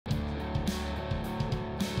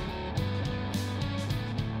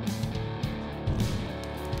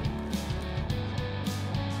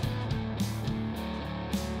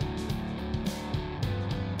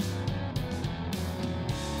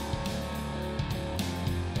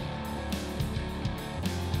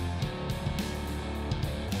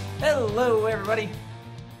Hello, everybody.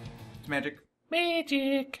 It's Magic.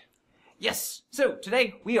 Magic. Yes. So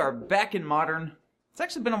today we are back in Modern. It's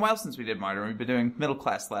actually been a while since we did Modern. We've been doing Middle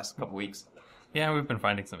Class the last couple weeks. Yeah, we've been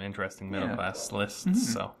finding some interesting middle class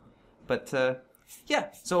lists. So, But yeah.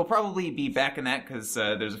 So we'll probably be back in that because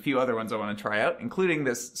there's a few other ones I want to try out, including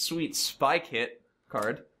this sweet Spy Kit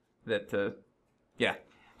card. That yeah,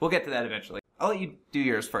 we'll get to that eventually. I'll let you do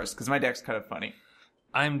yours first because my deck's kind of funny.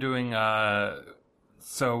 I'm doing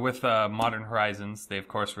so with Modern Horizons, they of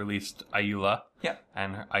course released Ayula. Yeah.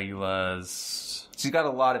 And Ayula's She's got a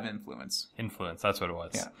lot of influence. That's what it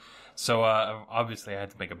was. Yeah. So obviously I had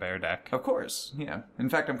to make a bear deck. Of course, yeah. In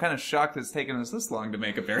fact, I'm kind of shocked it's taken us this long to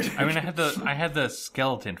make a bear deck. I mean, I had the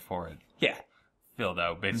skeleton for it Yeah. filled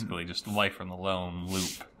out, basically just life from the Loam loop.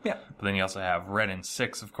 Yeah. But then you also have red and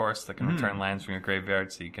 6, of course, that can return lands from your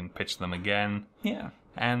graveyard, so you can pitch them again. Yeah.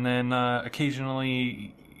 And then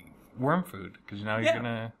occasionally worm food, because you know you're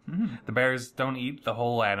gonna. The bears don't eat the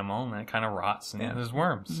whole animal, and it kind of rots, and there's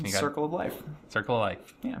worms. You got Circle of life. Circle of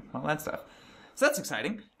life. Yeah, all that stuff. So that's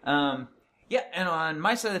exciting. Yeah, and on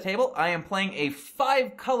my side of the table, I am playing a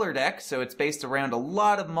 5-color deck, so it's based around a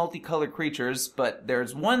lot of multicolored creatures, but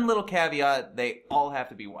there's one little caveat: they all have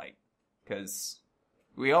to be white, because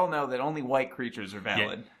we all know that only white creatures are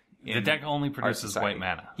valid. Yeah. The deck only produces white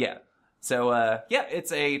mana. Yeah. So, yeah,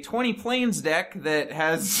 it's a 20 planes deck that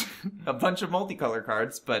has a bunch of multicolor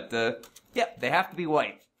cards, but, yeah, they have to be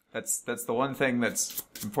white. That's the one thing that's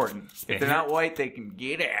important. If they're not white, they can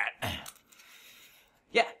get at.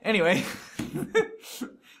 Yeah, anyway.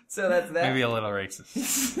 So that's that. Maybe a little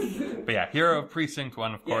racist. But yeah, Hero of Precinct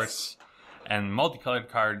One, of course. And multicolored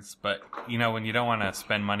cards, but, you know, when you don't want to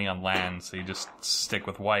spend money on land, so you just stick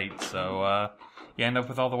with white, so, you end up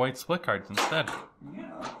with all the white split cards instead.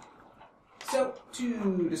 Yeah. So,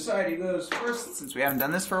 to decide who goes first, since we haven't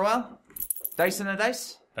done this for a while, dice and a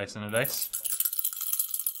dice. Dice and a dice.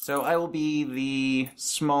 So I will be the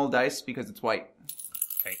small dice because it's white.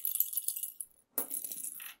 Okay.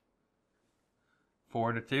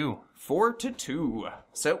 4-2. 4-2.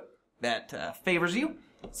 So, that favors you.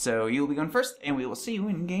 So you'll be going first, and we will see you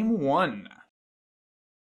in game 1.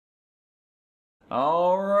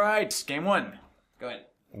 Alright, game 1. Go ahead.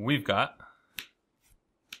 We've got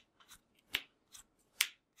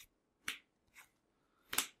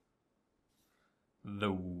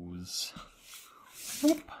those.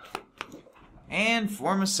 Whoop. And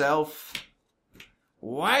for myself,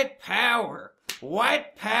 white power.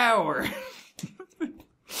 White power.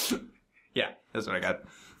 Yeah, that's what I got.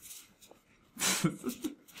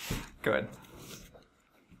 Go ahead.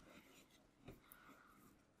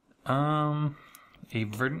 A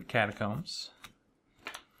Verdant Catacombs.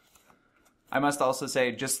 I must also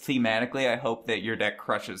say, just thematically, I hope that your deck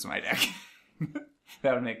crushes my deck.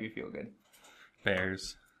 That would make me feel good.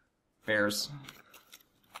 Bears. Bears.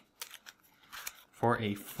 For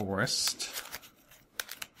a forest.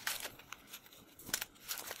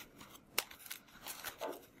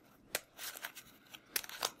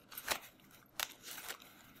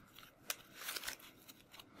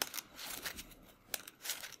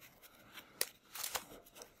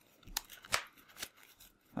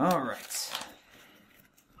 Alright.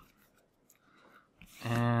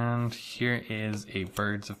 And here is a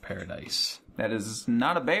Birds of Paradise. That is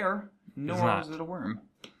not a bear, nor not. is it a worm.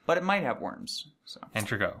 But it might have worms, so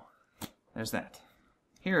Enter go. there's that.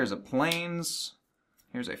 Here is a plains.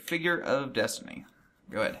 Here's a Figure of Destiny.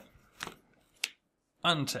 Go ahead.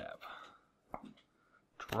 Untap.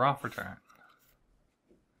 Draw for turn.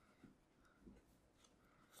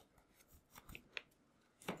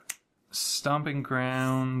 Stomping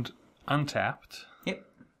Ground. Untapped. Yep.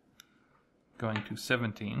 Going to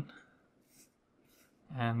 17.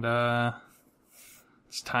 And,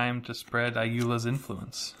 it's time to spread Ayula's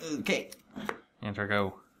influence. Okay. Enter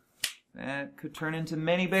go. That could turn into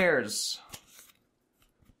many bears.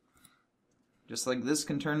 Just like this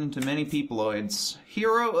can turn into many peopleoids.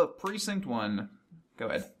 Hero of Precinct One. Go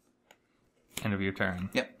ahead. End of your turn.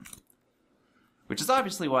 Yep. Which is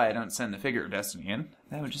obviously why I don't send the Figure of Destiny in.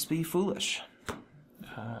 That would just be foolish.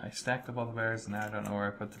 I stacked up all the bears, and now I don't know where I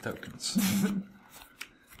put the tokens.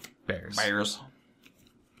 Bears. Bears.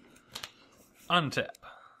 Untap.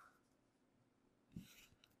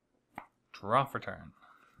 Draw for turn.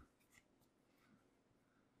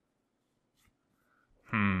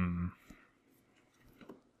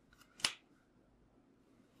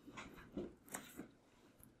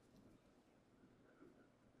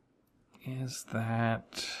 Is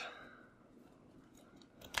that...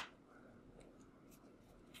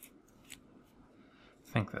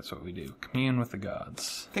 I think that's what we do. Commune with the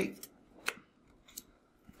gods. Okay.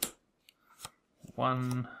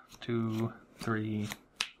 1, 2, 3,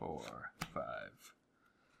 4, 5.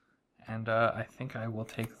 And I think I will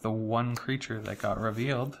take the one creature that got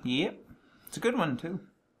revealed. Yep. It's a good one, too.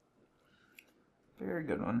 Very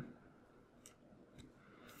good one.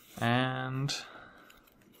 And...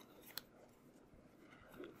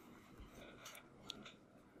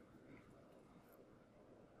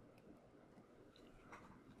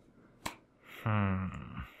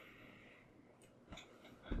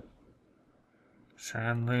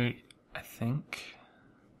 Sadly, I think...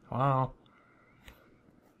 Well...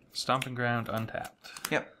 Stomping Ground untapped.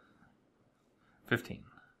 Yep. 15.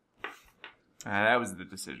 That was the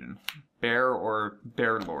decision. Bear or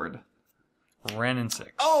Bear Lord? Ren and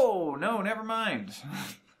 6. Oh, no, never mind.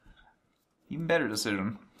 Even better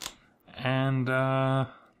decision. And, I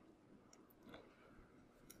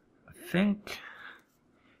think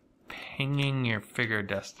pinging your Figure of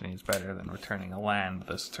Destiny is better than returning a land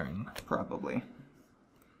this turn. Probably.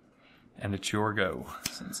 And it's your go.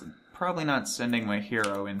 Since I'm probably not sending my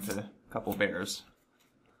hero into a couple bears.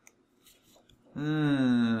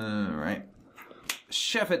 Right.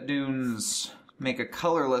 Sheffet Dunes. Make a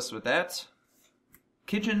colorless with that.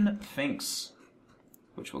 Kitchen Finks.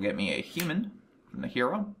 Which will get me a human from the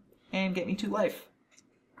hero. And get me 2 life.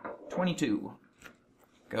 22.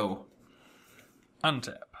 Go.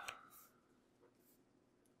 Untap.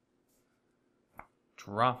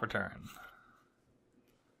 Draw for turn.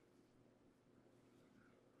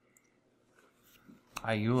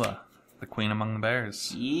 Ayula, the queen among the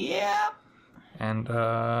bears. Yep. And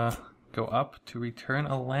go up to return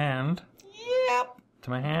a land Yep. to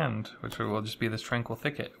my hand, which will just be this Tranquil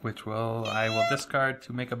Thicket, which I will discard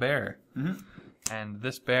to make a bear. Mm-hmm. And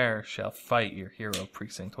this bear shall fight your Hero of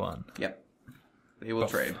Precinct One. Yep. They will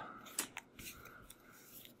trade.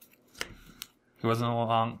 He wasn't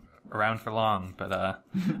around for long, but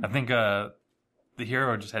I think the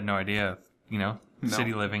hero just had no idea,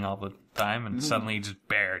 city living all the time, and suddenly just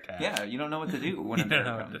bear attack. Yeah, you don't know what to do when a bear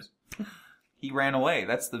comes. He ran away.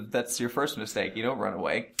 That's your first mistake. You don't run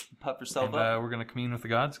away. You puff yourself up. We're going to commune with the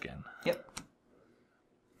gods again. Yep.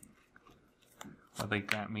 Well, they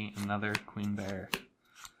grant me another queen bear.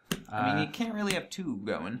 I mean, you can't really have 2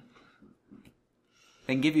 going.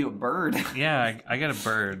 They can give you a bird. Yeah, I get a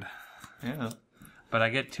bird. Yeah. But I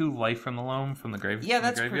get 2 life from the Loam from the graveyard. Yeah,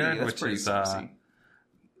 that's which pretty saucy.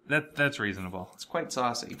 That's reasonable. It's quite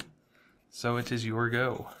saucy. So it is your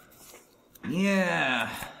go. Yeah.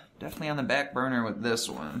 Definitely on the back burner with this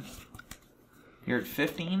one. You're at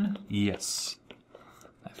 15? Yes.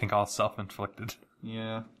 I think all self-inflicted.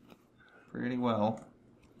 Yeah. Pretty well.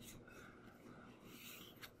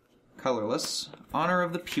 Colorless. Honor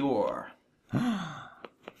of the Pure. It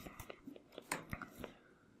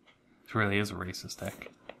really is a racist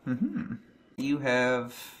deck. Mm-hmm. You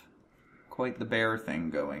have quite the bear thing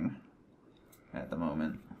going at the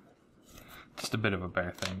moment. Just a bit of a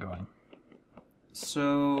bear thing going.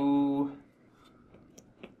 So...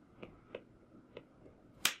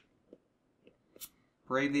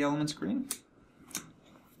 Brave the Elements Green?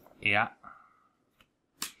 Yeah.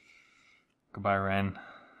 Goodbye, Ren.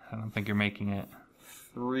 I don't think you're making it.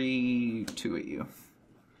 3-2 at you.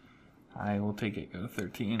 I will take it. Go to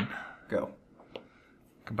 13. Go.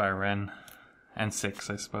 Goodbye, Ren. And 6,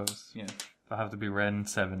 I suppose. Yeah. I'll have to be Ren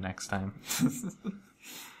 7 next time.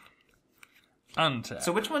 Untap.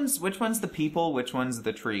 So which one's the people, which one's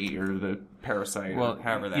the tree, or the parasite, or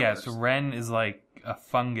however that works? So Ren is like a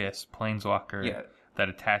fungus planeswalker that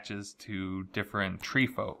attaches to different tree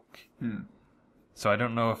folk. So I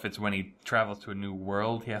don't know if it's when he travels to a new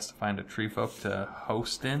world he has to find a tree folk to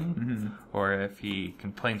host in, or if he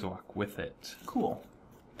can planeswalk with it. Cool.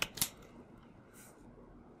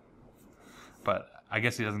 But I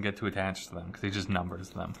guess he doesn't get too attached to them because he just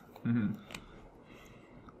numbers them.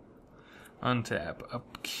 Untap.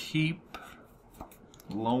 Upkeep.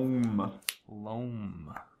 Loam.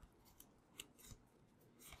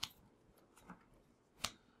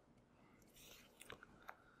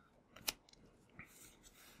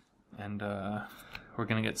 And we're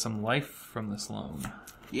going to get some life from this Loam.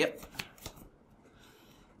 Yep.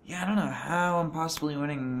 Yeah, I don't know how I'm possibly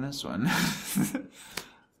winning this one.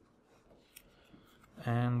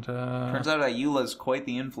 And turns out Ayula's quite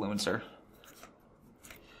the influencer.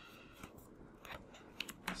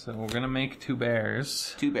 So we're going to make 2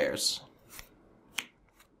 bears. 2 bears.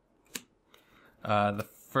 The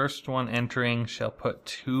first one entering shall put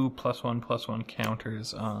 2 +1/+1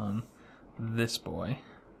 counters on this boy.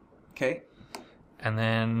 Okay. And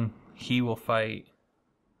then he will fight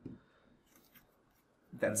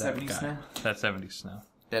that 70 guy. snow? That 70 snow.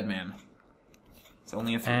 Dead man. It's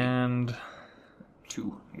only a 3. And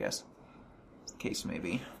 2, I guess. case may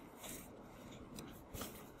be.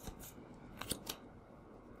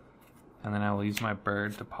 And then I will use my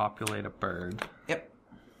bird to populate a bird. Yep.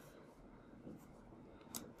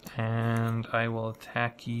 And I will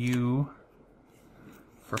attack you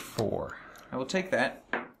for 4. I will take that.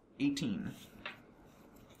 18.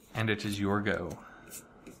 And it is your go.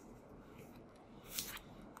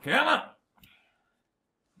 Come on!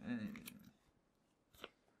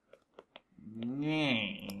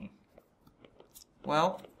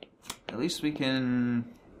 Well, at least we can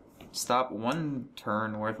stop one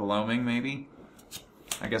turn worth of loaming, maybe.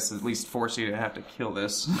 I guess at least force you to have to kill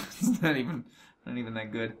this. It's not even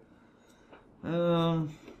that good.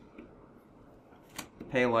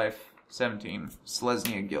 Pay life 17.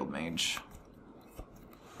 Selesnya Guildmage.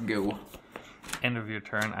 Go. End of your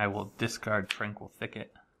turn, I will discard Tranquil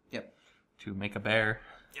Thicket. Yep. To make a bear.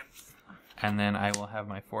 Yep. And then I will have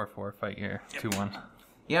my 4/4 fight your 2/1.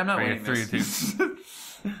 Yeah, I'm not Or your winning this.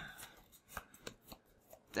 3/2.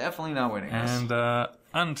 Definitely not winning this. And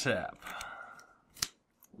untap.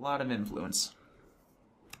 A lot of influence.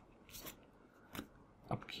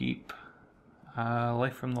 Upkeep.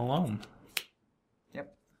 Life from the Loam.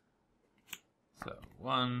 Yep. So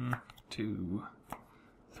 1, 2,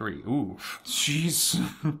 3. Ooh. Jeez.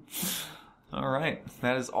 Alright.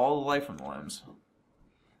 That is all the life from the Loams.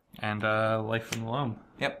 And life from the Loam.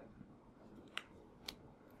 Yep.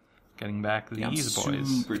 Getting back these I'm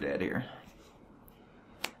boys. super dead here.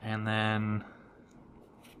 And then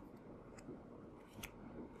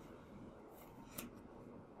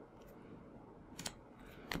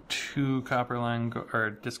two copper land or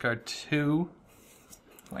discard 2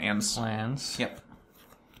 Lands. Yep.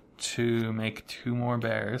 To make 2 more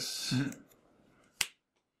bears.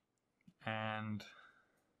 And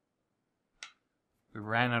we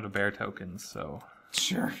ran out of bear tokens, so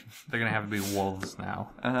Sure. they're gonna have to be wolves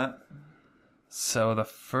now. Uh-huh. So the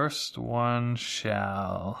first one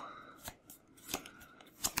shall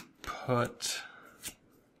put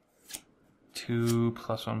 2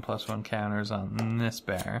 +1/+1 counters on this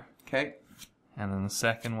bear. Okay. And then the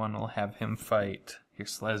second one will have him fight your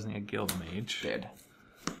Selesnya Guildmage. Dead.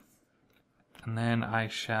 And then I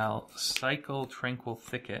shall cycle Tranquil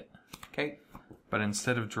Thicket. Okay. But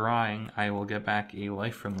instead of drawing, I will get back a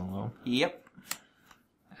life from the Loam. Yep.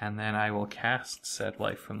 And then I will cast said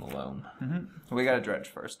life from the Loam. We gotta dredge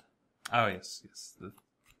first. Oh, yes. The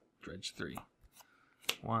dredge 3.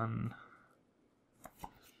 1,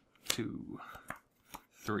 2,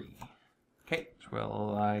 3. Okay.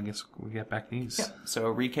 Well, I guess we get back these. Yeah. So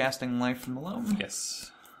recasting life from the loam.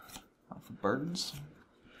 Yes. Off of birds.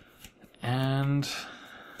 And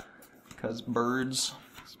Because birds.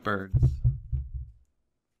 it's birds.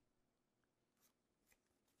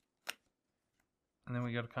 And then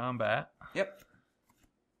we go to combat. Yep.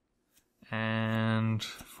 And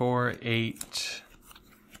 4, 8,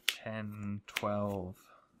 10, 12,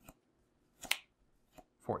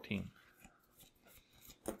 14.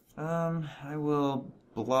 I will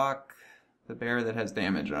block the bear that has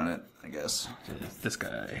damage on it, I guess. This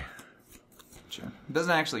guy. Sure. It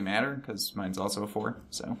doesn't actually matter, because mine's also a 4,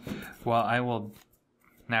 so. Well, I will,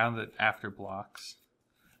 now that after blocks,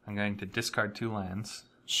 I'm going to discard 2 lands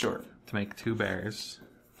Sure. to make 2 bears.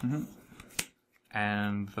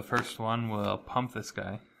 And the first one will pump this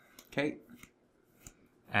guy. Okay.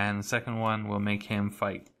 And the second one will make him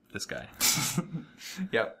fight this guy.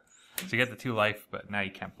 Yep. So you get the 2 life, but now you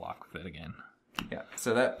can't block with it again. Yeah.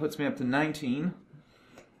 So that puts me up to 19.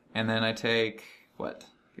 And then I take, what?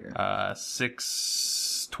 Here.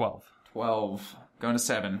 6, 12. 12. Going to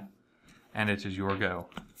 7. And it is your go.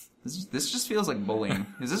 This just feels like bullying.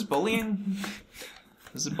 Is this bullying?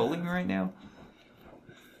 Is it bullying right now?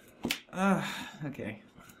 Okay.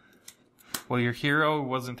 Well, your hero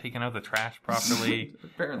wasn't taking out the trash properly.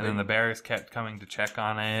 Apparently. And then the bears kept coming to check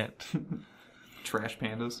on it. Trash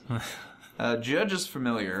pandas. Judge is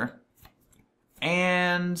familiar.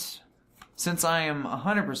 And since I am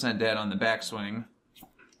 100% dead on the backswing,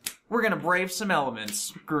 we're going to brave some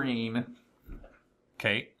elements. Green.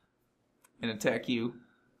 Okay. And attack you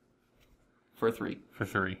for 3. For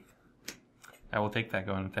 3. I will take that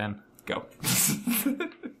going to 10. Go.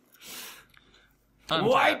 Untap.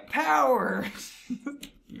 White power!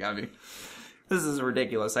 You got me. This is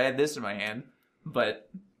ridiculous. I had this in my hand, but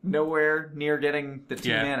nowhere near getting the 2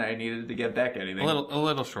 mana I needed to get back anything. A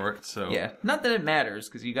little short, so Yeah. Not that it matters,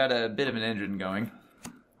 because you got a bit of an engine going.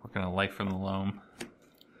 we're gonna life from the loam.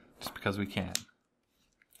 Just because we can.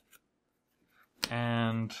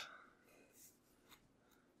 And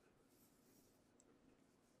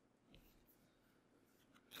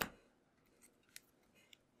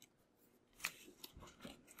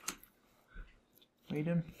What are you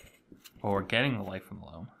doing? Well, we're getting the life from the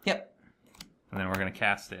loam. Yep. And then we're going to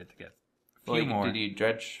cast it to get a Well, few more. Did you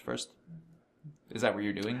dredge first? Is that what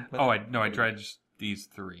you're doing? Oh, I dredged these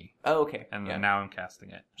 3. Oh, okay. And yeah. now I'm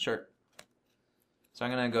casting it. Sure. So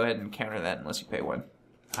I'm going to go ahead and counter that unless you pay 1.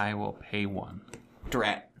 I will pay 1.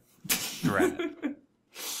 Drat.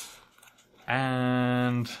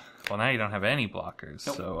 And, well, now you don't have any blockers.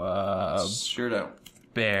 Nope. So, sure don't.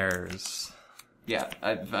 bears. Yeah,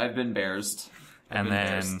 I've been bearsed. And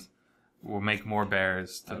then we'll make more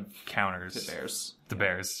bears to counters. To bears. The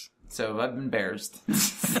bears. So I've been bearsed.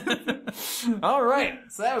 All right,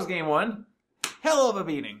 so that was game 1. Hell of a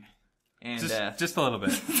beating. And just a little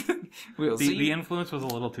bit. we'll see. The influence was a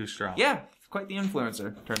little too strong. Yeah, quite the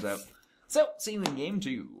influencer, turns out. So, see you in game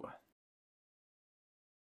 2.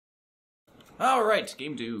 All right,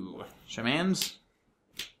 game 2. Shamans.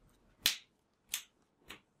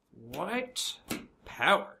 What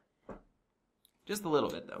power? Just a little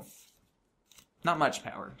bit, though. Not much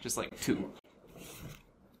power, just like 2.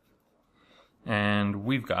 And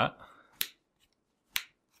we've got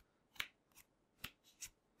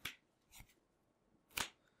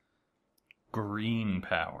green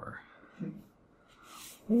power.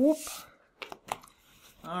 Whoop.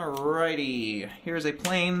 Alrighty, here's a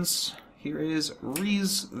Plains. Here is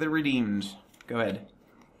Rees the Redeemed. Go ahead.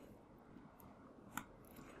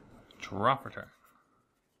 Draw for turn.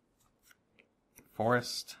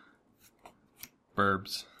 Forest.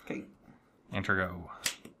 Burbs. Okay, Enter go.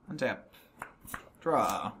 untap.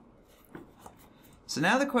 Draw. So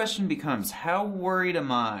now the question becomes, how worried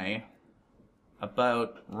am I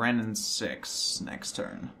about Renin 6 next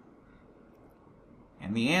turn?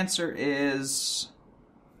 And the answer is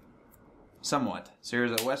somewhat. So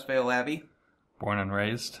here's a Westvale Abbey, Born and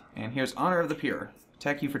raised. and here's Honor of the Pure.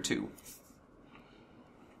 Attack you for 2.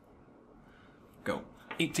 Go.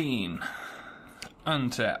 18.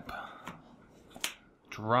 Untap.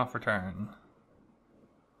 Draw for turn.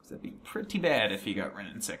 That'd be pretty bad if you got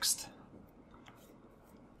Renin 6th.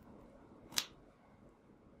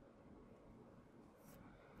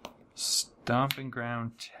 Stomping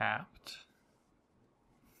Ground tapped.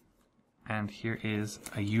 And here is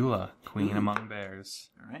Ayula, Queen Among Bears.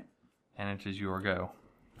 Alright. And it is your go.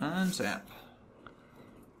 Untap.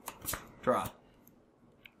 Draw.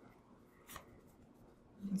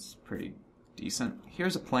 That's pretty decent.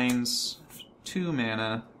 Here's a Plains. 2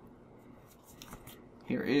 mana.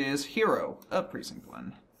 Here is Hero of Precinct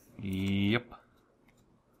One. Yep.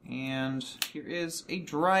 And here is a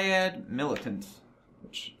Dryad Militant,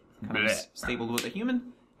 which comes Blech. stabled with a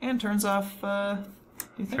human and turns off,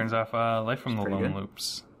 Turns off life from the pretty Loam good.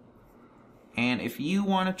 loops. And if you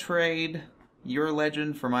want to trade your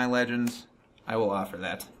legend for my legend, I will offer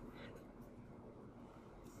that.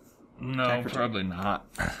 No, Attack for two. probably not.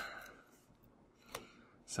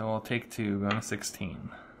 So I'll take 2, go to 16.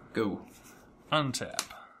 Go. Untap.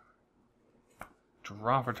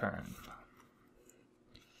 Draw for turn.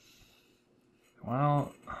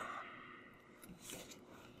 Well,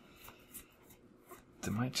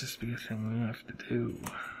 there might just be a thing we have to do.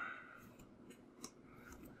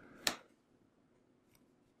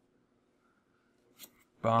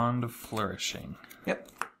 Bond of Flourishing. Yep.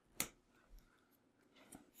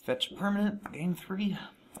 Fetch a permanent, gain 3.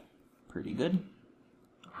 Pretty good.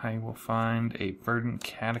 I will find a Verdant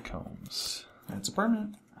Catacombs. That's a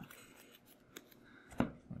permanent.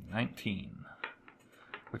 19.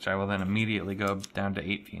 Which I will then immediately go down to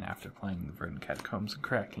 18 after playing the Verdant Catacombs and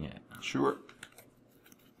cracking it. Sure.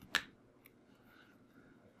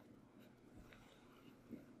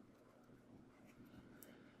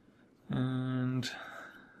 And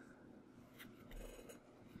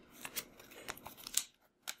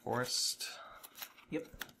Forest. Yep.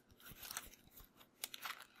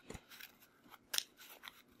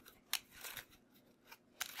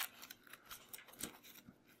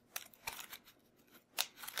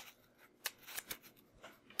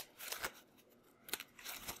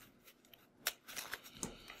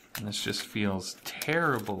 And this just feels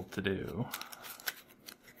terrible to do.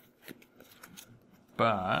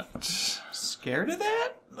 But Scared of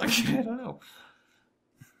that? Like, I don't know.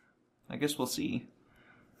 I guess we'll see.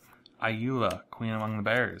 Ayula, Queen Among the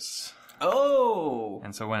Bears. Oh!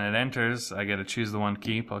 And so when it enters, I get to choose the one to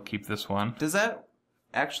keep. I'll keep this one. Does that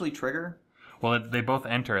actually trigger? Well, they both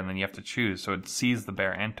enter, and then you have to choose, so it sees the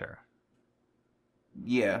bear enter.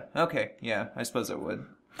 Yeah. Okay. Yeah, I suppose it would.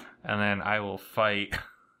 And then I will fight.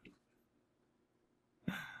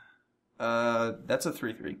 That's a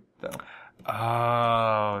 3/3 though.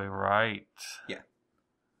 Oh, right. Yeah.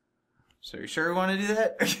 So you sure you want to do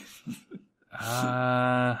that?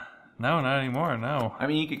 No, not anymore, no. I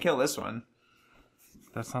mean, you could kill this one.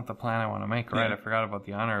 That's not the plan I want to make, right? Yeah. I forgot about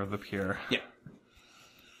the honor of the pure. Yeah.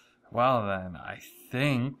 Well, then, I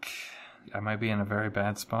think I might be in a very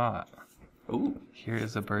bad spot. Ooh. Here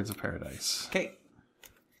is the Birds of Paradise. Okay.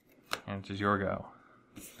 And it is your go.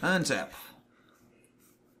 Untap.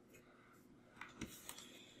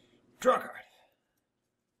 Draw a card.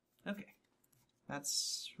 Okay.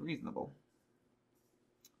 That's reasonable.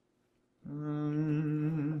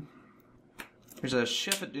 Here's a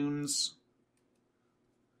Chef at Dunes.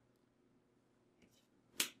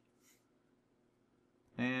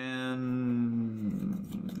 And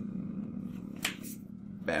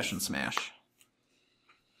Bash and Smash.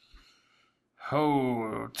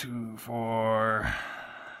 Ho, 2, 4,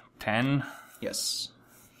 10. Yes.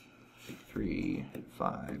 3,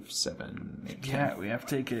 5, 7, 8, 10. Yeah, we have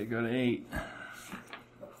to take it. Go to 8.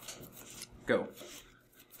 Go.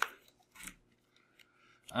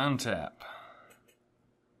 Untap.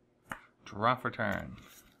 Draw for turn.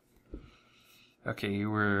 Okay, you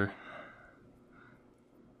were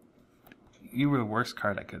the worst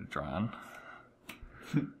card I could have drawn.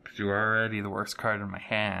 Because you were already the worst card in my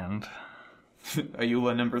hand.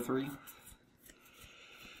 Ayula number 3?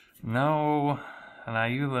 No, an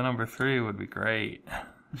Ayula number 3 would be great.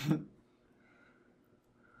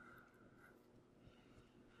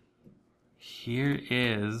 Here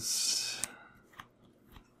is...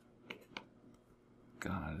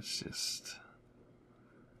 God, it's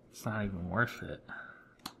not even worth it.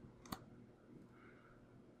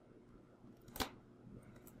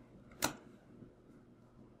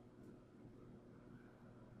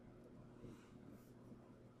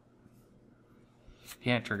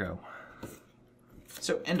 Yeah, Trigo.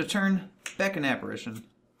 So, end of turn, Beckon Apparition,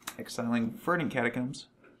 exiling Verdant Catacombs,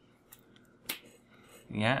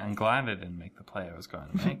 Yeah, I'm glad I didn't make the play I was going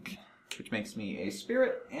to make. which makes me a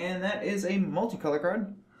spirit, and that is a multicolor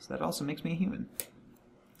card, so that also makes me a human.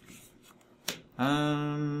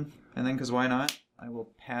 And then, because why not, I will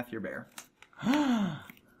path your bear. There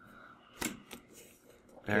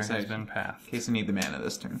has been path. In case I need the mana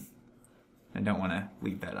this turn. I don't want to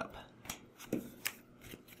leave that up.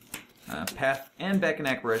 Path and Beckon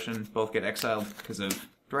Apparition both get exiled because of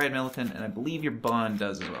Dryad Militant, and I believe your Bond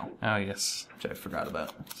does as well, Oh, yes. which I forgot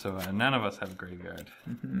about. So none of us have a graveyard.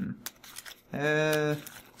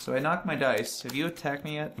 So I knocked my dice. Have you attacked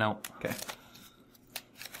me yet? No. Okay.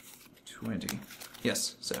 20.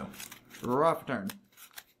 Yes, so draw for turn.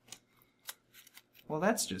 Well,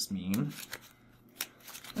 that's just mean.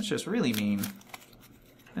 That's just really mean.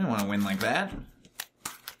 I don't want to win like that.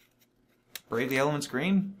 Brave the Elements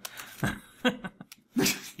green?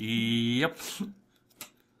 Yep.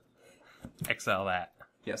 Exile that.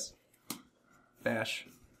 Yes. Bash.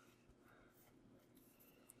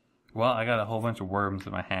 Well, I got a whole bunch of worms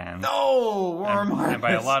in my hand. No! Worm And by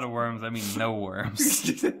a Harvest. lot of worms, I mean no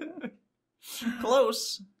worms.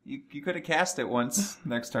 Close. You could have cast it once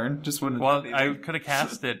next turn. Just wouldn't. Well, I could have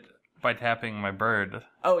cast it by tapping my bird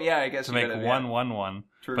Oh yeah, I guess to you make could've, 1/1/1.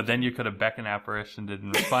 True. But then you could have Beckon Apparition in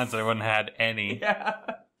response, I wouldn't have had any. Yeah.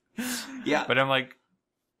 Yeah. But I'm like,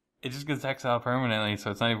 it just gets exiled permanently,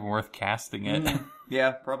 so it's not even worth casting it.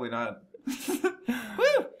 Yeah, probably not.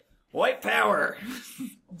 Woo! White power!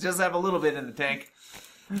 Just have a little bit in the tank.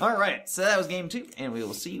 Alright, so that was game 2, and we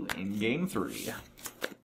will see you in game 3.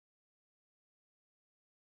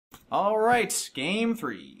 Alright, game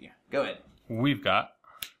 3. Go ahead. We've got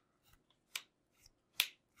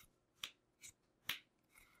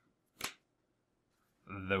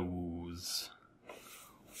those.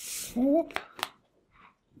 Whoop.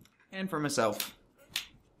 And for myself.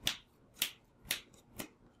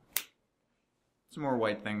 Some more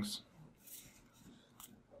white things.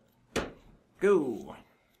 Go!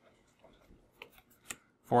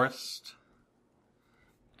 Forest.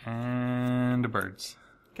 And birds.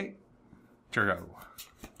 Okay, Turgo.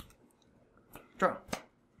 draw.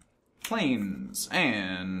 Plains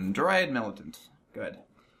and Dryad Militant. Good.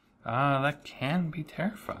 That can be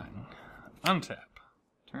terrifying. Untap.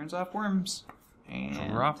 Turns off worms.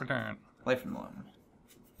 And Draw for turn. Life and Loam.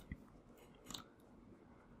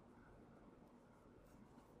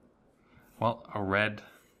 Well, a red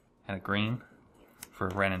and a green for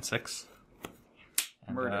Ren and 6.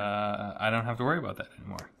 And, Murder. I don't have to worry about that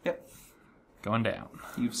anymore. Yep. Going down.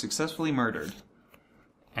 You've successfully murdered.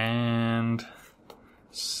 And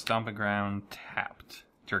Stomping Ground tapped.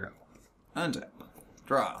 Turgo. Untap.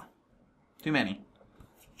 Draw. Too many.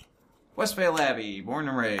 Westvale Abbey, born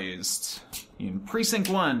and raised. In Precinct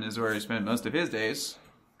 1 is where he spent most of his days.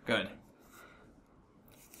 Good.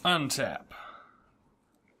 Untap.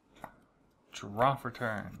 Draw for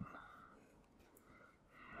turn.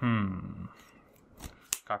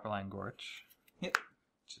 Copperline Gorge. Yep.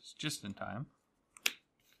 Just in time.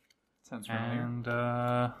 Sounds familiar. And,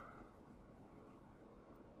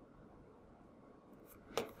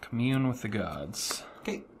 commune with the gods.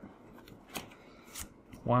 Okay.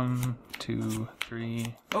 1, 2,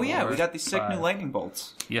 3. Oh yeah, 4, we got these sick 5. new lightning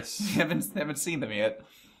bolts. Yes. haven't seen them yet,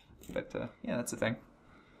 but yeah, that's a thing.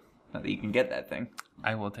 Not that you can get that thing.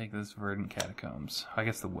 I will take this verdant catacombs. I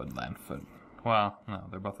guess the woodland foot. Well, no,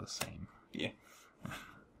 they're both the same. Yeah.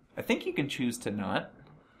 I think you can choose to not.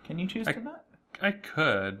 Can you choose to not? I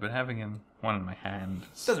could, but having one in my hand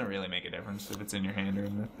Doesn't really make a difference if it's in your hand or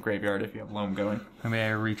in the graveyard if you have Loam going. Maybe I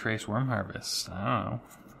retrace Worm Harvest. I don't know.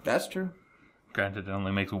 That's true. Granted, it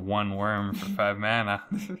only makes 1 worm for 5 mana.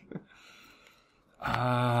 You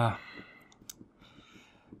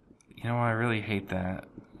know what? I really hate that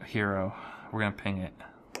hero. We're gonna ping it.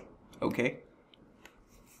 Okay.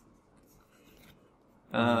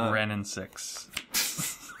 Ren and 6.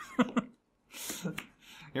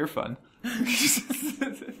 You're fun. And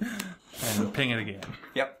ping it again.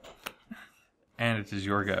 Yep. And it is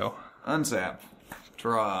your go. Unsap.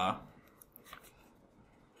 Draw.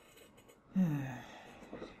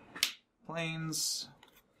 Planes.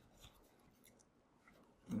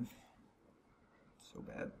 So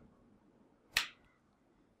bad.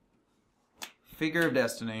 Figure of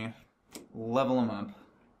Destiny. Level him up.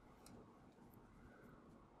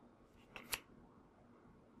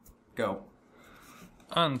 Go.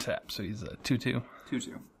 Untap, so he's a 2/2.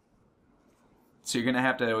 2/2. So you're gonna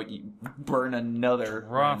have to burn another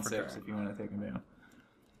Draw round for 6 turn. if you want to take him down.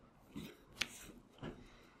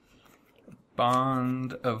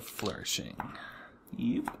 Bond of Flourishing.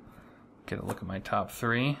 Yep. Get a look at my top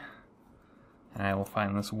 3. And I will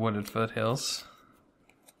find this wooded foothills.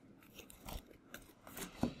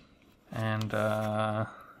 And,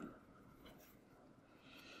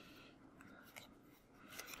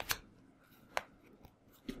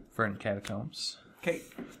 Verdant Catacombs. Okay.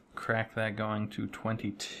 Crack that going to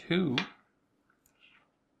 22.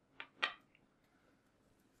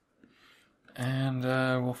 And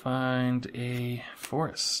we'll find a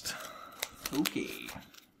forest. Okay.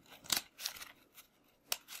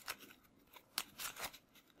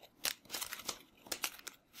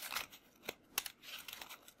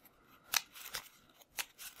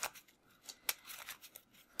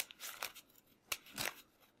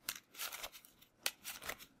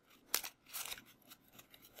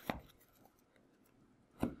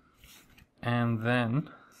 And then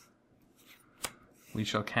we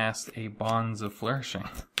shall cast a Bonds of Flourishing.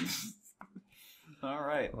 All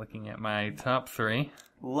right. Looking at my top 3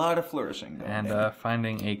 A lot of flourishing going and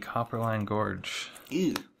finding a Copperline Gorge.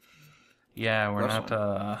 Ew. Yeah, we're Gross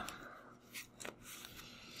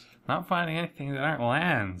not finding anything that aren't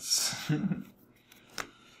lands.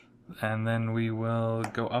 And then we will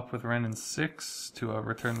go up with Ren and 6 to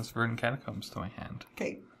return this Verdant Catacombs to my hand.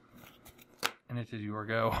 Okay. And it is your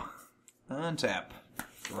go. Untap.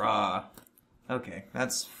 Draw. Okay,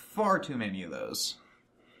 that's far too many of those.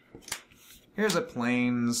 Here's a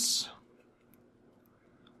plains.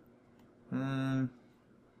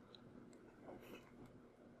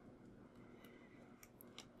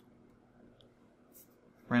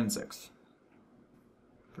 Ren 6.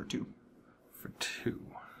 For 2. For 2.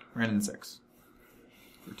 Ren and 6.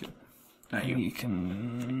 For 2. Not you. You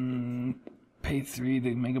can pay 3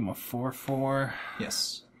 to make him a 4/4.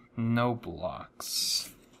 Yes. No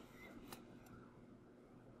blocks.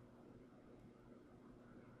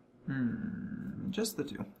 Just the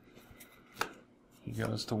 2. He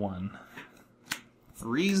goes to 1.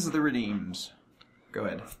 Freeze the Redeemed. Go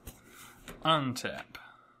ahead. Untap.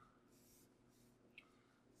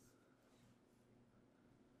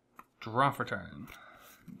 Draw for turn.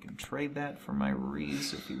 You can trade that for my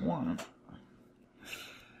Reese if you want.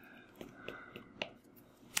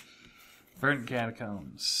 Verdant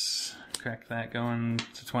Catacombs. Crack that going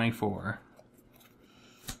to 24.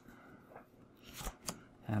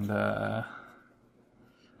 And,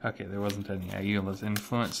 okay, there wasn't any Ayula's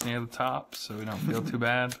influence near the top, so we don't feel too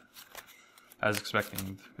bad. I was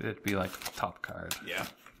expecting it to be like the top card. Yeah.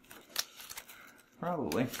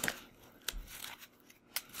 Probably.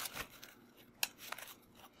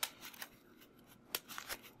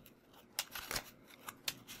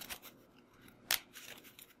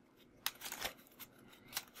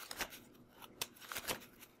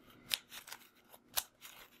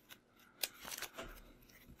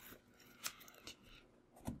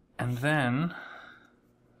 And then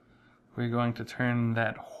we're going to turn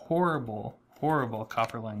that horrible, horrible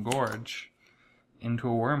Copperline Gorge into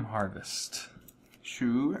a Worm Harvest.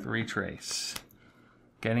 Sure. Retrace.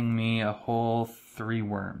 Getting me a whole 3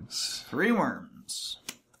 worms. 3 worms.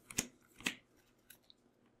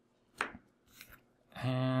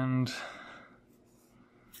 And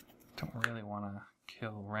don't really want to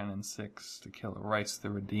kill Ren and 6 to kill Rice the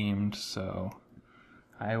Redeemed, so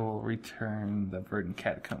I will return the Verdant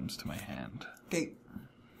Catacombs to my hand. Okay.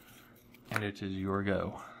 And it is your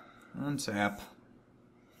go. Untap.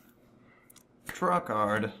 Draw a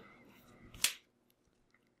card.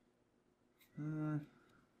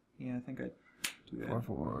 Yeah, I think I'd do that.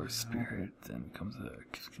 4/4 Spirit, then becomes a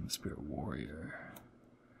Spirit Warrior.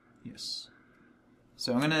 Yes.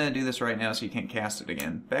 So I'm going to do this right now so you can't cast it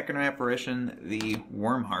again. Back in Apparition, the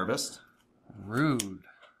Worm Harvest. Rude.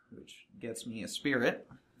 Which gets me a Spirit.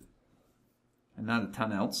 And not a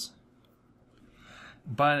ton else.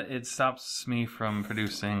 But it stops me from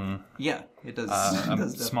producing Yeah, it does. a it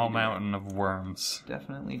does small definitely do mountain of worms. that.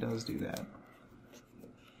 Definitely does do that.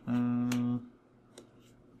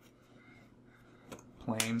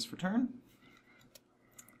 Planes for turn.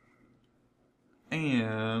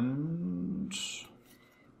 And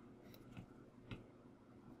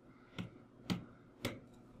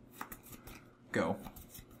go.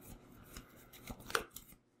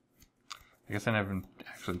 I guess I never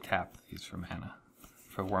actually tapped these for mana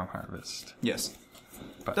for Worm Harvest. Yes.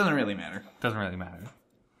 But Doesn't really matter. doesn't really matter.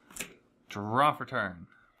 Draw for turn.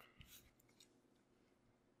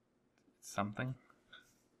 Something.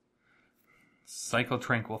 Cycle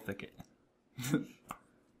Tranquil Thicket.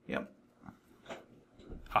 Yep.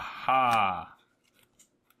 Aha!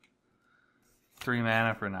 3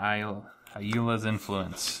 mana for an Ayula's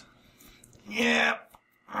Influence. Yep.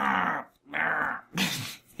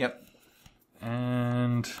 Yep.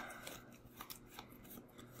 And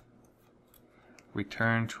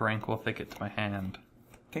return Tranquil Thicket to my hand.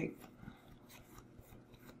 Okay.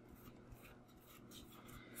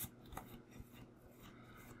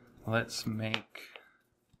 Let's make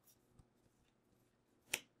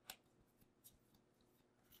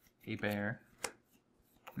a bear.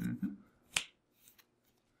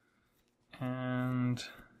 And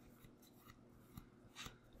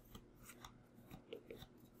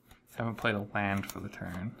haven't played a land for the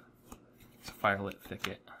turn. It's a Firelit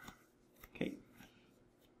Thicket. Okay.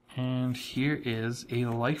 And here is a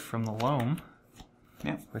Life from the Loam,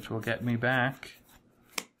 Yeah. which will get me back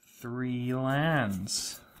 3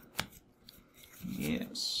 lands.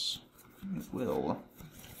 Yes. It will.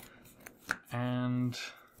 And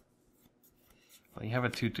well, you have a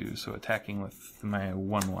 2/2, so attacking with my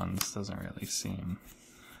 1/1s doesn't really seem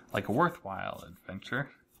like a worthwhile adventure.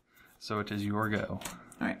 So it is your go.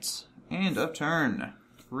 Alright. And up turn.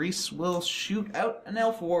 Reese will shoot out an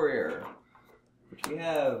Elf Warrior. Which we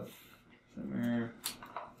have somewhere.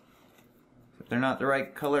 If they're not the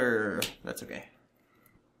right color, that's okay.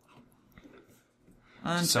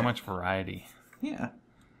 So much variety. Yeah.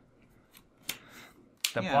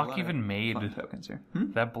 That Yeah, a block lot even of made fun tokens here.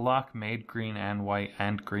 that block made green and white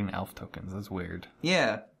and green elf tokens. That's weird.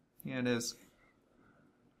 Yeah. Yeah, it is.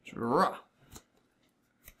 Draw.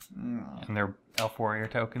 And they're elf warrior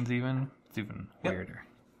tokens even. It's even weirder.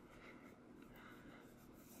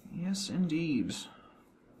 Yes, indeed.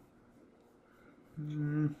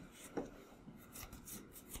 What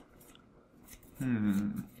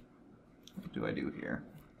do I do here?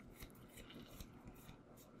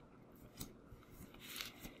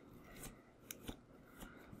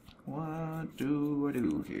 What do I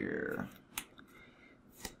do here?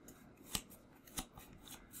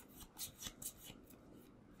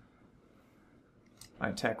 I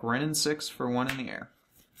attack Ren and 6 for 1 in the air.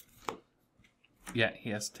 Yeah, he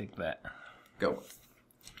has to take that. Go.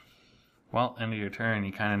 Well, end of your turn.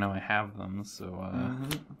 You kind of know I have them, so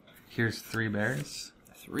here's 3 bears.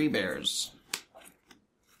 3 bears.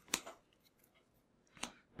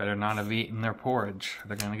 Better not have eaten their porridge.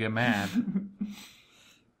 They're gonna get mad.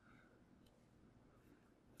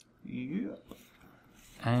 Yep.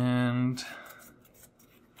 And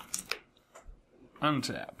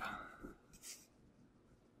untap.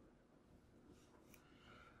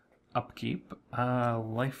 Upkeep.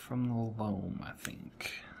 Life from the Loam, I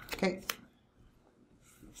think. Okay.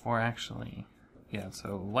 Or actually, yeah,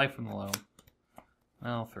 so Life from the Loam.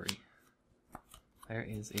 Well, 3. There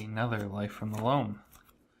is another Life from the Loam.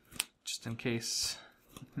 Just in case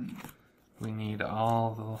we need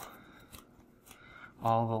all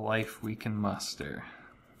the life we can muster.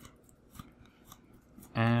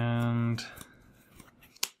 And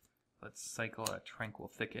let's cycle a Tranquil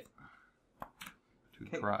Thicket to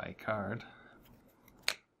draw a card.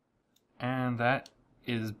 And that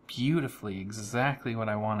is beautifully exactly what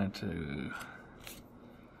I wanted to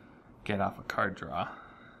get off a card draw.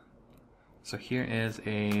 So here is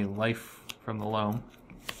a Life from the Loam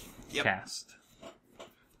cast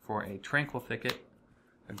for a Tranquil Thicket,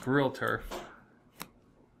 a Grill Turf,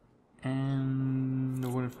 And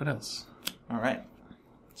what else? All right.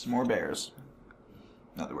 Some more bears.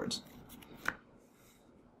 In other words.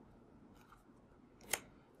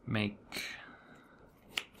 Make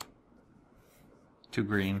 2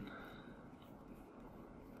 green.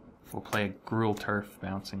 We'll play a Gruel Turf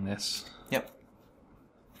bouncing this. Yep.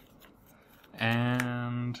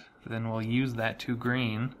 And then we'll use that 2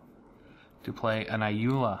 green to play an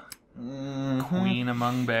Ayula. Queen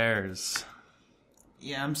among bears.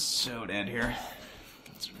 Yeah, I'm so dead here.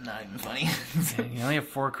 It's not even funny. You only have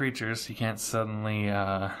 4 creatures. You can't suddenly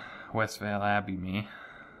Westvale Abbey me.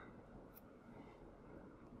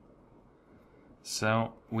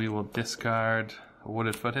 So we will discard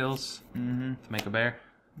Wooded Foothills to make a bear.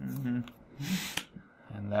 And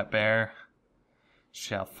that bear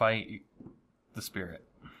shall fight the spirit.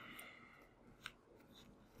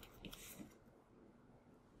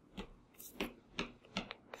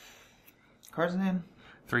 Cards in hand?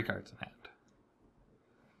 3 cards in hand.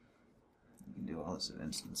 You can do all this at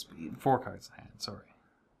instant speed. 4 cards in hand, sorry.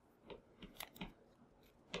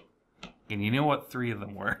 And you know what 3 of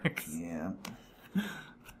them works. Yeah. I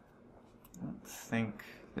don't think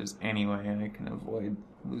there's any way I can avoid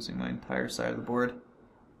losing my entire side of the board.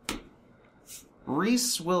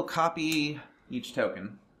 Reese will copy each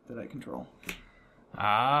token that I control.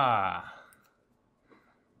 Ah.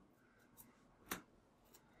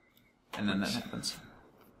 And then that happens.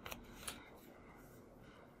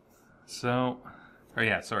 So,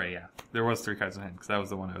 there was 3 cards in hand because that was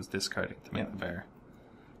the one I was discarding to make the bear.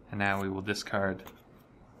 And now we will discard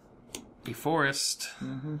a forest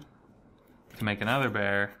to make another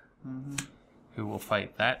bear who will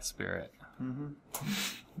fight that spirit.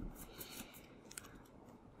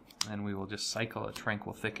 And we will just cycle a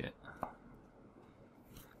Tranquil Thicket.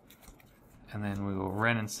 And then we will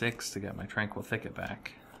Wren and 6 to get my Tranquil Thicket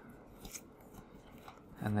back.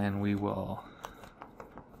 And then we will...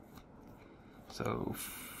 So,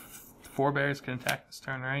 4 bears can attack this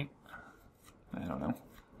turn, right? I don't know.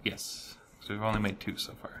 Yes. So we've only made 2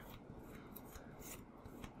 so far.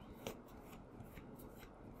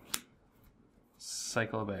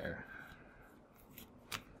 Cycle a bear.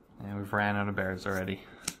 And we've ran out of bears already.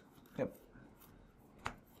 Yep.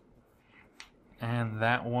 And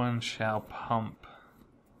that one shall pump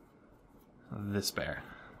this bear.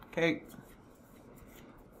 Okay.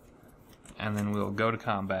 And then we'll go to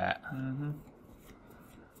combat.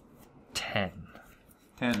 10.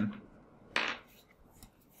 10.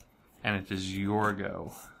 And it is your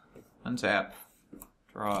go. Untap.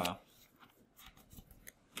 Draw.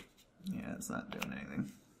 Yeah, it's not doing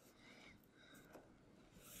anything.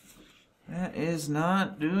 That is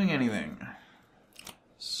not doing anything.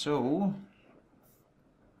 So...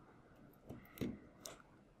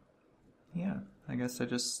 yeah, I guess I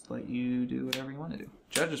just let you do whatever you want to do.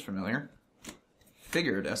 Judge is familiar.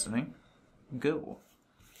 Figure of Destiny. Go.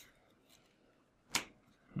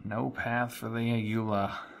 No path for the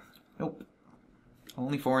Ayula. Nope.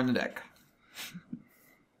 Only 4 in the deck.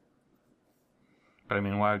 But I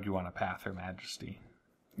mean, why would you want to path Her Majesty?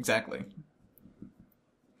 Exactly.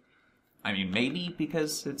 I mean, maybe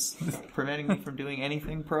because it's preventing me from doing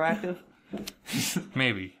anything proactive.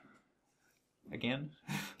 Maybe. Again.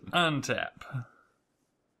 Untap.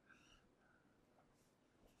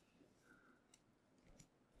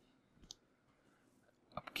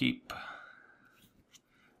 Upkeep.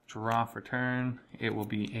 Draw for turn. It will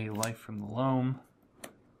be a Life from the Loam.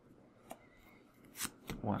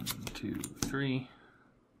 1, 2, 3.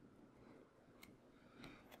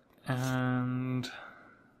 And...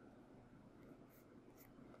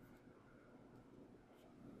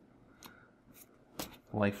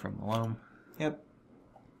 Life from the Loam. Yep.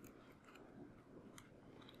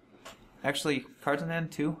 Actually, cards in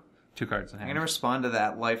hand, 2. 2 cards in I'm hand. going to respond to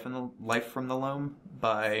that Life from the Loam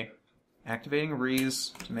by activating Reese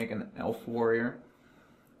to make an Elf Warrior.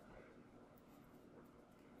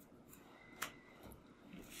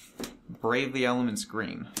 Brave the Elements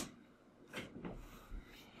green.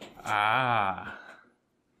 Ah.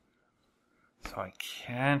 So I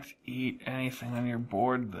can't eat anything on your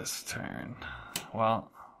board this turn.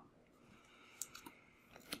 Well...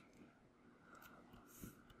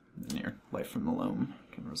 Then your Life from the Loam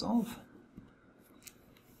can resolve.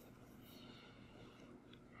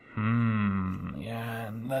 Yeah,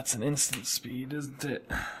 and that's an instant speed, isn't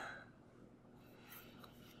it?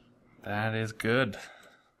 That is good.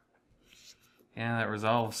 Yeah, that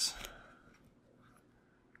resolves.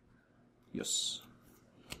 Yes.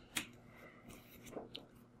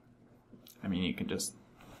 I mean, you can just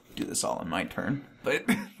do this all in my turn, but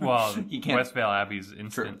Well, you can't. Westvale Abbey's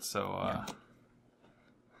instant, True. so... Yeah.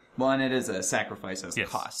 Well, and it is a sacrifice as Yes.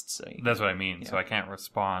 cost. So That's what I mean. So I can't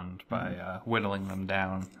respond by whittling them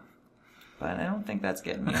down. But I don't think that's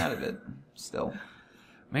getting me out of it. Still,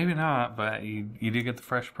 Maybe not, but you do get the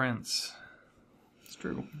Fresh Prince. it's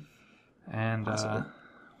true. And Possibly.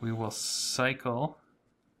 we will cycle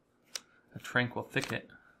a Tranquil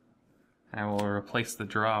Thicket. And I will replace the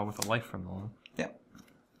draw with a Life from the Loam. Yeah.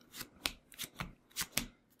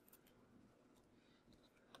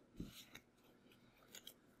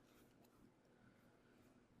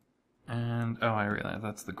 And, oh, I realize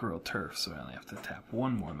that's the Gruel Turf, so I only have to tap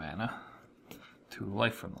one more mana to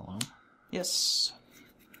Life from the Loam. Yes.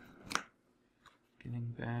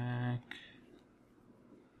 Getting back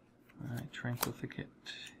my Tranquil Thicket,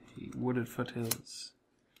 a Wooded Foothills,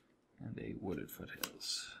 and a Wooded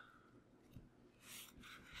Foothills.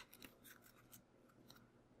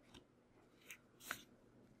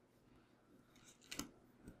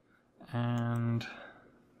 And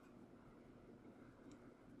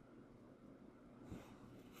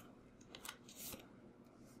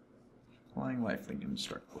Flying Lifelink,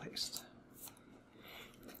 Indestructible Haste.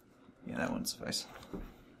 Yeah, that wouldn't suffice.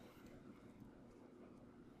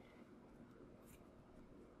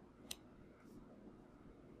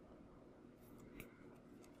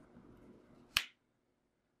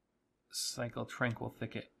 cycle Tranquil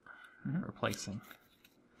Thicket, replacing.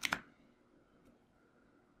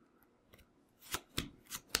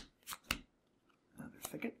 Another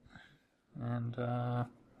Thicket. And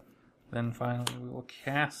then finally we will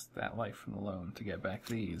cast that Life from the Loam to get back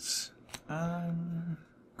these.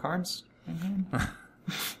 Cards in hand?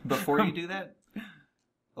 Before you do that?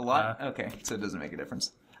 A lot? Okay, so it doesn't make a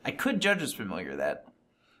difference. I could Judge's Familiar that.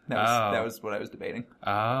 That was what I was debating. Oh,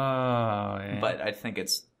 yeah. But I think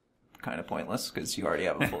it's kind of pointless because you already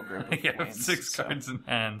have a full group of You have lands, 6 so- cards in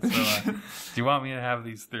hand, so do you want me to have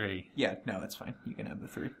these 3? Yeah, no, that's fine. You can have the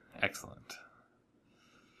 3. Excellent.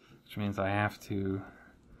 Which means I have to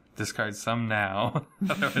discard some now,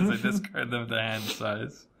 otherwise I discard them to hand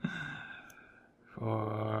size.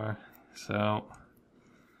 So,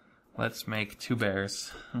 let's make 2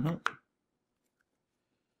 bears. Mm-hmm.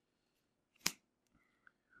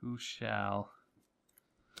 Who shall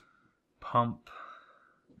pump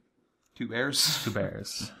 2 bears. 2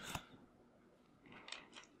 bears?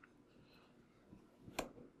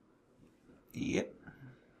 Yep.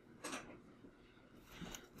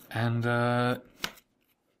 And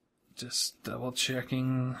just double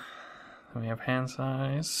checking. We have hand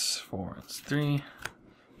size 4. It's 3.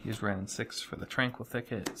 Use red and 6 for the Tranquil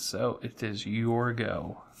Thicket. So it is your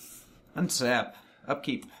go. Unsap.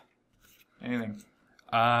 Upkeep. Anything.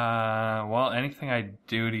 Well, anything I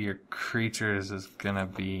do to your creatures is gonna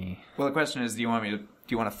be Well, the question is, do you want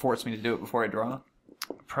to force me to do it before I draw?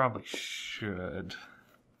 probably should.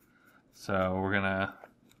 So we're gonna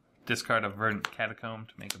discard a Verdant Catacomb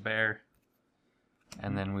to make a bear.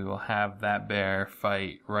 And then we will have that bear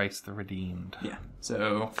fight Rice the Redeemed. Yeah.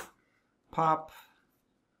 So, pop.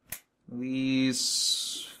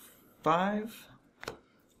 These 5.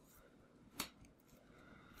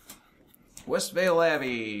 Westvale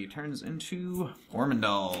Abbey turns into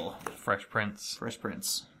Ormondal. Fresh Prince. Fresh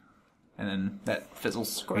Prince. And then that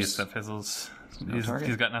fizzles, of He course. gets that fizzles. No target.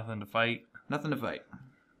 He's got nothing to fight. Nothing to fight.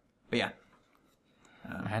 But yeah.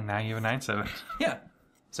 And now you have a 9/7. Yeah.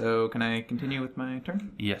 So, can I continue with my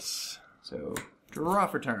turn? Yes. So, draw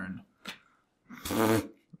for turn.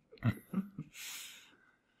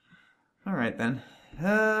 Alright then.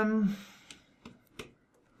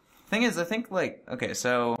 Thing is, I think, like, okay,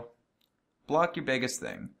 so, block your biggest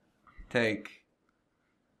thing. Take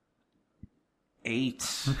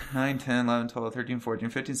 8, 9, 10, 11, 12, 13, 14,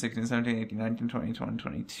 15, 16, 17, 18, 19, 20, 21,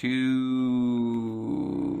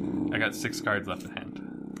 22... I got 6 cards left in hand.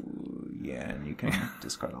 Yeah, and you can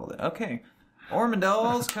discard all that. Okay.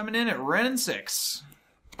 Ormondal's coming in at Ren and 6.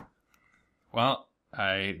 Well,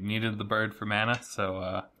 I needed the bird for mana,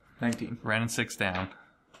 so 19. ran 6 down.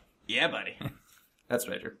 Yeah, buddy. That's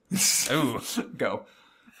measure. Ooh. Go.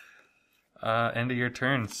 End of your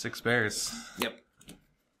turn, 6 bears. Yep.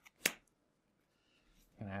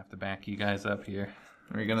 Gonna have to back you guys up here.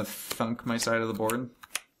 Are you gonna thunk my side of the board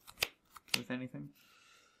with anything?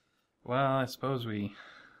 Well, I suppose we...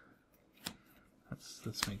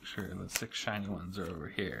 Let's make sure the 6 shiny ones are over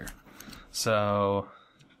here. So...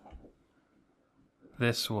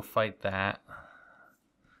 This will fight that.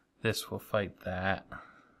 This will fight that.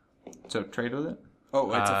 So trade with it?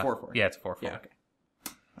 Oh, it's a 4/4. Yeah, it's 4/4. Yeah, okay.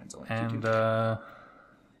 Mine's only 2/2.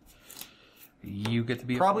 And you get to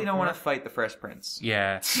be Probably a 4/4. don't want to fight the Fresh Prince.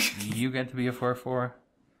 Yeah, you get to be a 4/4.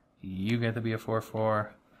 You get to be a 4/4,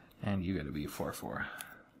 and you get to be a 4/4.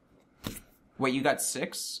 Wait, you got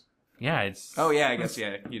 6? Yeah, it's... Oh, yeah, I guess,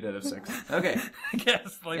 yeah, you did have 6. Okay. I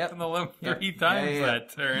guess Life Yep. from the Loam 3 Yep. times Yeah. that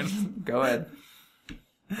turn. Go ahead.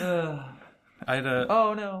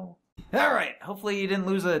 Oh, no. All right. Hopefully you didn't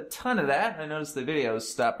lose a ton of that. I noticed the videos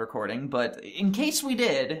stopped recording, but in case we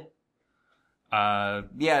did... yeah,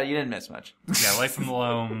 you didn't miss much. Yeah, Life from the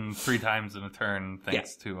Loam 3 times in a turn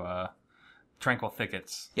thanks to Tranquil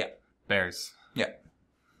Thickets. Yeah. Bears. Yeah.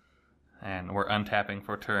 And we're untapping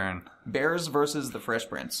for turn. Bears versus the Fresh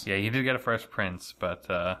Prince. Yeah, you did get a Fresh Prince, but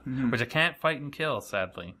which I can't fight and kill,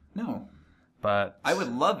 sadly. No. But I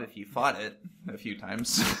would love if you fought it a few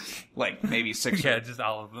times. Like, maybe 6. yeah, just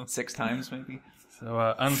all of them. 6 times, maybe. So,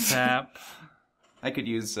 untap. I could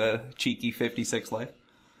use cheeky 56 life.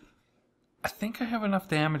 I think I have enough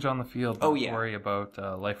damage on the field to Oh, yeah. worry about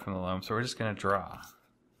Life from the Loam, so we're just going to draw.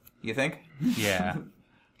 You think? Yeah.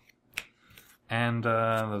 And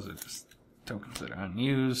those are just tokens that are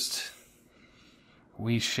unused.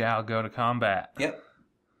 We shall go to combat. Yep.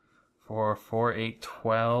 For 4, 8,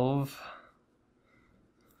 12.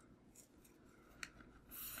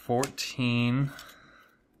 14.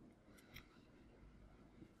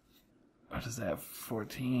 What is that?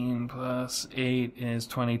 14 plus 8 is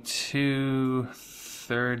 22,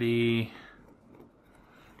 30,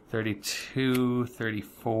 32,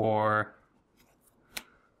 34,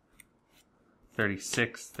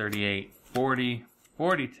 36, 38, 40,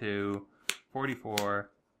 42, 44,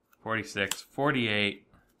 46, 48,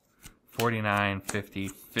 49, 50,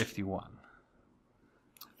 51.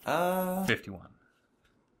 51.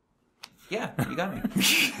 Yeah, you got me.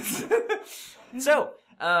 So,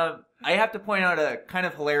 I have to point out a kind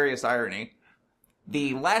of hilarious irony.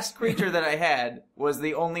 The last creature that I had was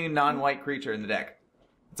the only non-white creature in the deck.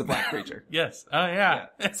 It's a black creature. Yes. Oh, yeah.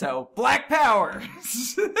 So, black power!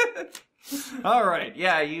 Alright,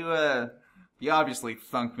 yeah, you obviously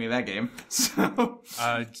thunked me that game. So...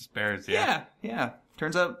 just bears, yeah. Yeah.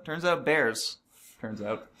 Turns out bears. Turns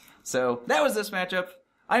out. So, that was this matchup.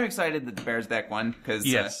 I'm excited that the Bears deck won, because...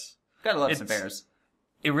 Yes. Gotta love some bears.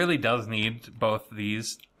 It really does need both of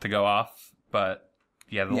these to go off, but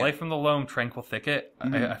yeah, the Life from the Loam Tranquil Thicket,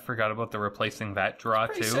 I forgot about the replacing that draw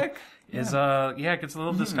too. Sick. Is it gets a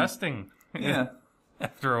little disgusting. Yeah.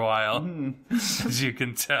 After a while, as you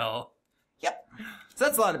can tell. Yep. So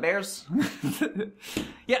that's a lot of bears.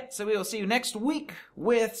 Yeah, so we will see you next week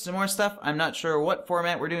with some more stuff. I'm not sure what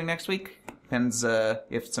format we're doing next week. Depends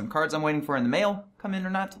if some cards I'm waiting for in the mail come in or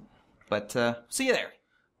not. But see you there.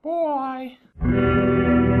 Bye.